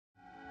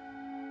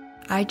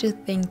I just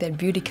think that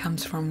beauty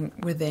comes from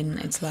within.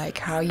 It's like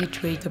how you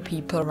treat the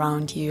people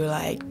around you,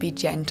 like be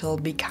gentle,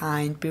 be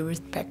kind, be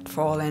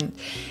respectful, and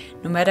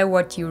no matter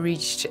what you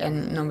reach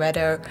and no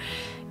matter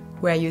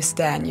where you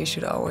stand, you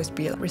should always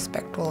be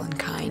respectful and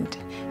kind.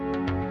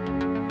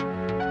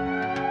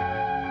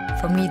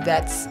 For me,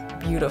 that's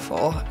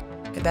beautiful.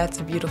 That's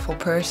a beautiful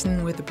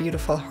person with a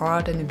beautiful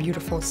heart and a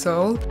beautiful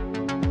soul.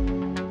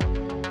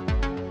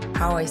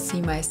 How I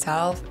see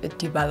myself, it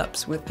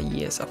develops with the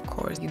years, of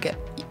course. You get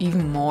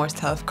even more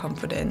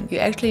self-confident. You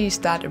actually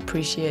start to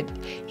appreciate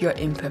your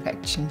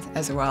imperfections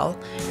as well.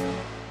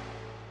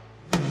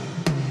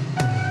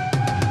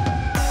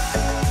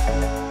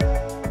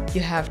 You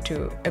have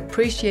to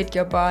appreciate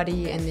your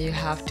body and you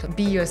have to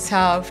be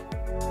yourself.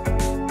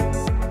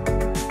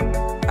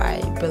 I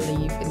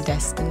believe in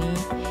destiny,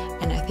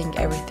 and I think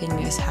everything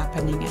is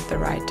happening at the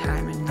right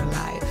time in your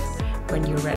life when you're ready.